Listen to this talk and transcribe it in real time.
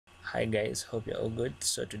Hi guys, hope you're all good.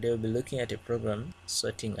 So today we'll be looking at a program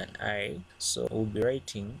sorting an array. So we'll be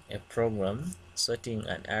writing a program sorting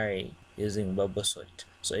an array using bubble sort.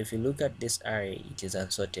 So if you look at this array, it is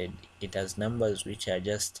unsorted. It has numbers which are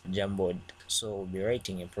just jumbled. So we'll be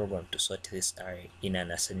writing a program to sort this array in an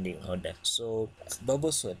ascending order. So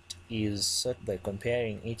bubble sort is sort by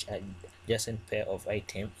comparing each adjacent pair of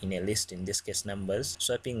item in a list, in this case numbers,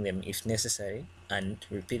 swapping them if necessary, and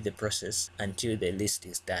repeat the process until the list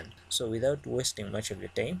is done. So without wasting much of your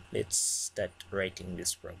time, let's start writing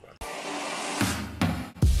this program.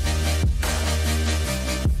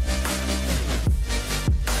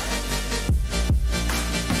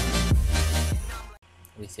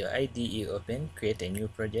 With your IDE open, create a new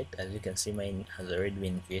project. As you can see, mine has already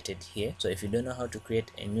been created here. So if you don't know how to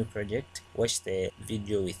create a new project, watch the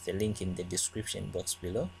video with the link in the description box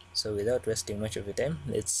below. So without wasting much of your time,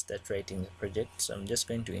 let's start writing the project. So I'm just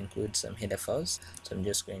going to include some header files. So I'm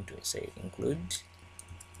just going to say include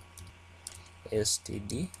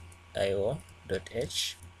stdio.h,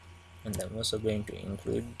 and I'm also going to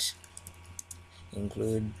include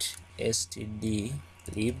stdlib.h.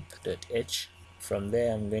 From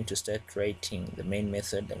there, I'm going to start writing the main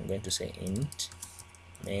method. I'm going to say int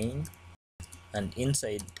main, and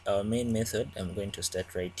inside our main method, I'm going to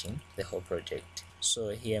start writing the whole project. So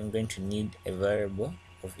here I'm going to need a variable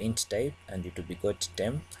of int type, and it will be called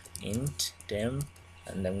temp, int temp,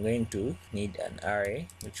 and I'm going to need an array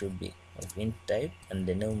which will be of int type, and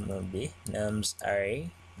the name will be nums array,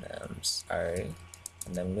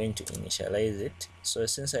 and I'm going to initialize it. So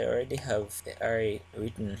since I already have the array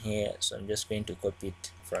written here, so I'm just going to copy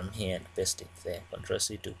it from here and paste it there. Ctrl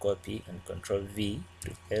C to copy and Ctrl V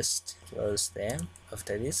to paste, close there.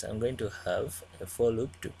 After this, I'm going to have a for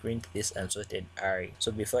loop to print this unsorted array.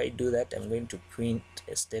 So before I do that, I'm going to print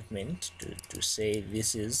a statement to say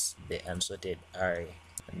this is the unsorted array,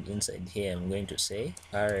 and inside here I'm going to say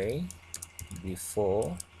array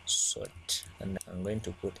before sort, and I'm going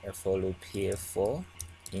to put a for loop here for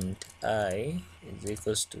int I is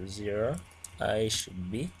equals to 0, I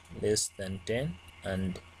should be less than 10,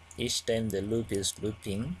 and each time the loop is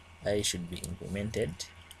looping, I should be incremented.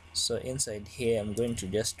 So inside here I'm going to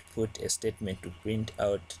just put a statement to print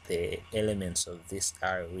out the elements of this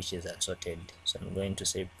array which is unsorted. So I'm going to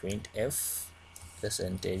say printf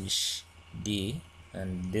 %d,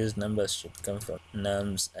 and these numbers should come from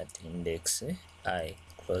nums at index I,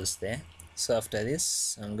 close there. So after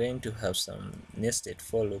this, I'm going to have some nested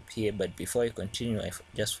for loop here, but before I continue, I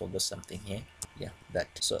just forgot something here. Yeah, that.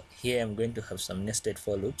 So here I'm going to have some nested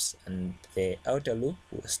for loops, and the outer loop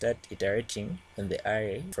will start iterating on the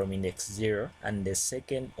array from index 0, and the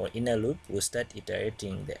second or inner loop will start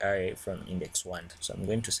iterating the array from index 1. So I'm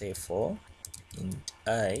going to say for int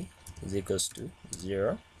I is equals to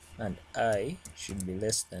 0, and I should be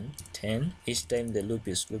less than 10. Each time the loop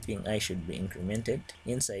is looping, I should be incremented.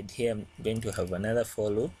 Inside here, I'm going to have another for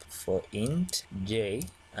loop for int j,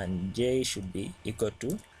 and j should be equal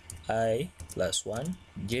to I plus 1.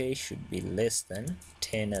 J should be less than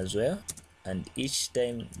 10 as well, and each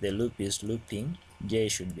time the loop is looping, j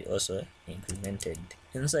should be also incremented.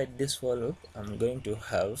 Inside this for loop, I'm going to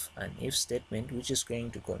have an if statement which is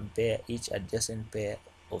going to compare each adjacent pair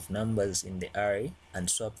of numbers in the array and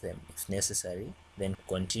swap them if necessary, then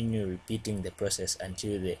continue repeating the process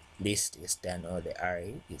until the list is done or the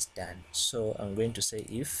array is done. So I'm going to say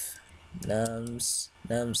if nums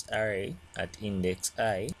array at index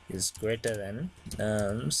I is greater than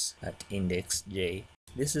nums at index j.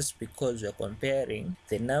 This is because we're comparing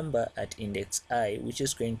the number at index I, which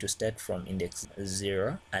is going to start from index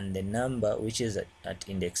 0, and the number which is at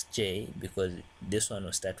index j, because this one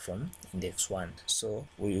will start from index 1. So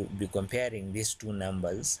we will be comparing these two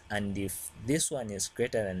numbers, and if this one is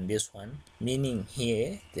greater than this one, meaning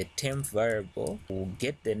here the temp variable will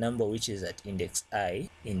get the number which is at index I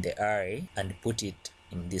in the array and put it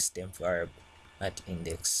in this temp variable at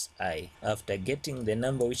index I. After getting the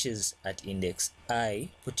number which is at index I,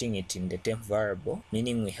 putting it in the temp variable,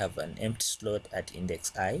 meaning we have an empty slot at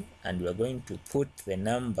index I, and we're going to put the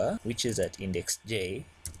number which is at index j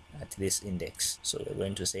at this index. So we're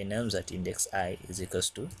going to say nums at index I is equals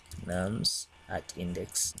to nums at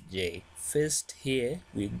index j. First here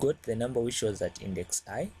we got the number which was at index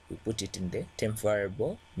I, we put it in the temp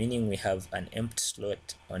variable, meaning we have an empty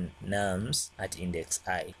slot on nums at index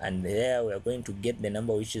I, and there we are going to get the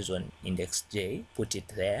number which is on index j, put it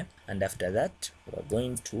there, and after that we're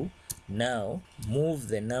going to now move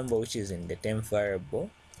the number which is in the temp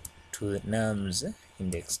variable to nums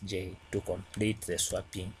index j to complete the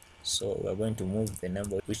swapping. So we're going to move the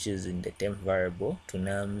number which is in the temp variable to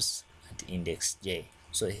nums at index j.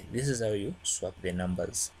 So this is how you swap the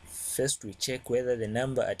numbers. First, we check whether the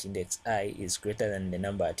number at index I is greater than the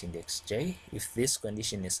number at index j. If this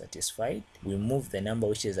condition is satisfied, we move the number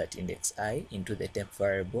which is at index I into the temp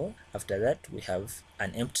variable. After that, we have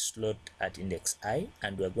an empty slot at index I,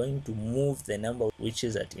 and we're going to move the number which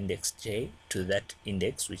is at index j to that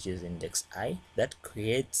index which is index I. That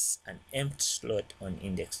creates an empty slot on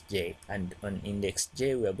index j, and on index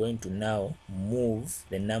j we are going to now move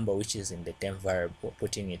the number which is in the temp variable,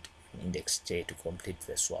 putting it index j to complete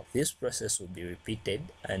the swap. This process will be repeated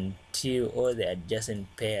until all the adjacent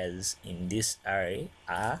pairs in this array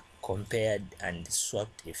are compared and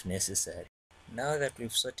swapped if necessary. Now that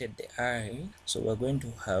we've sorted the array, so we're going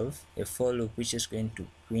to have a for loop which is going to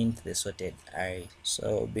print the sorted array.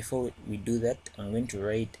 So before we do that, I'm going to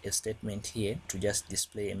write a statement here to just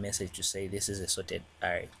display a message to say this is a sorted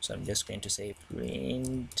array. So I'm just going to say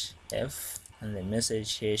print f, and the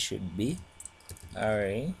message here should be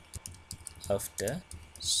array after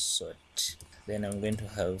sort. Then I'm going to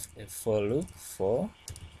have a for loop for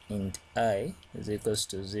int I is equals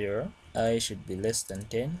to 0. I should be less than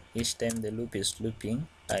 10. Each time the loop is looping,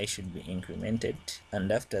 I should be incremented,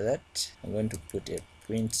 and after that I'm going to put a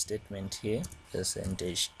print statement here,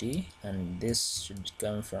 %d, and this should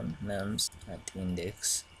come from nums at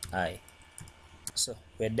index I. So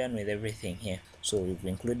we're done with everything here. So we've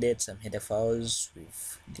included some header files,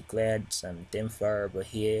 we've declared some temp variable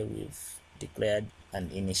here, we've declared and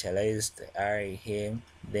initialized the array here,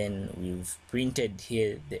 then we've printed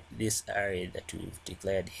here this array that we've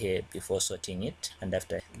declared here before sorting it, and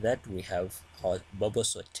after that we have our bubble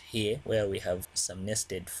sort here where we have some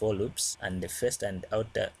nested for loops, and the first and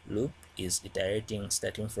outer loop is iterating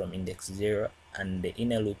starting from index 0, and the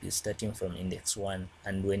inner loop is starting from index 1,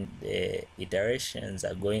 and when the iterations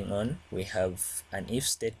are going on, we have an if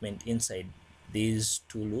statement inside these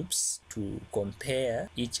two loops to compare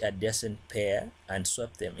each adjacent pair and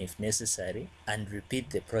swap them if necessary, and repeat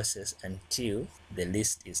the process until the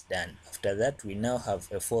list is done. After that, we now have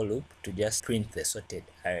a for loop to just print the sorted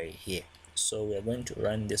array here. So we are going to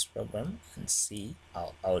run this program and see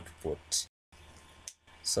our output.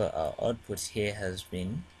 So our output here has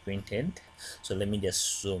been printed. So let me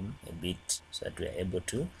just zoom a bit so that we are able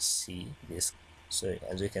to see this. So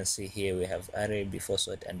as we can see here, we have array before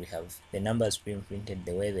sort, and we have the numbers being printed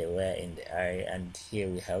the way they were in the array, and here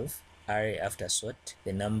we have array after sort,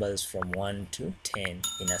 the numbers from 1 to 10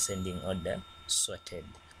 in ascending order sorted.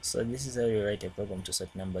 So this is how you write a program to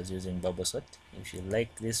sort numbers using bubble sort. If you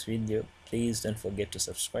like this video, please don't forget to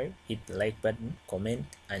subscribe, hit the like button, comment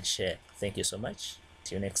and share. Thank you so much.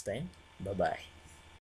 Till next time, bye bye.